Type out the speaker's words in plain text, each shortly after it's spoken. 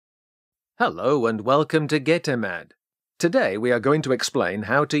Hello and welcome to GETEMED. Today we are going to explain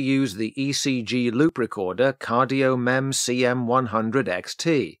how to use the ECG Loop recorder CardioMem CM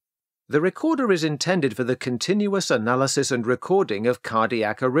 100XT. The recorder is intended for the continuous analysis and recording of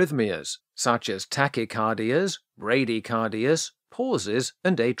cardiac arrhythmias, such as tachycardias, bradycardias, pauses,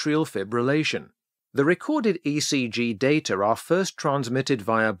 and atrial fibrillation. The recorded ECG data are first transmitted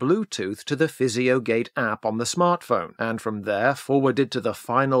via Bluetooth to the PhysioGate app on the smartphone, and from there forwarded to the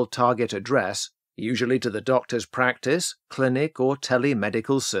final target address, usually to the doctor's practice, clinic, or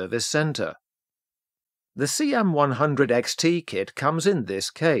telemedical service center. The CM100XT kit comes in this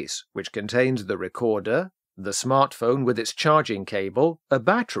case, which contains the recorder, the smartphone with its charging cable, a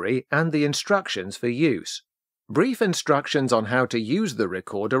battery, and the instructions for use. Brief instructions on how to use the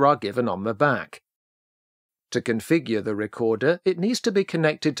recorder are given on the back. To configure the recorder, it needs to be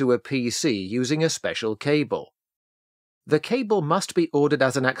connected to a PC using a special cable. The cable must be ordered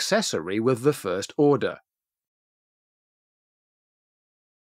as an accessory with the first order.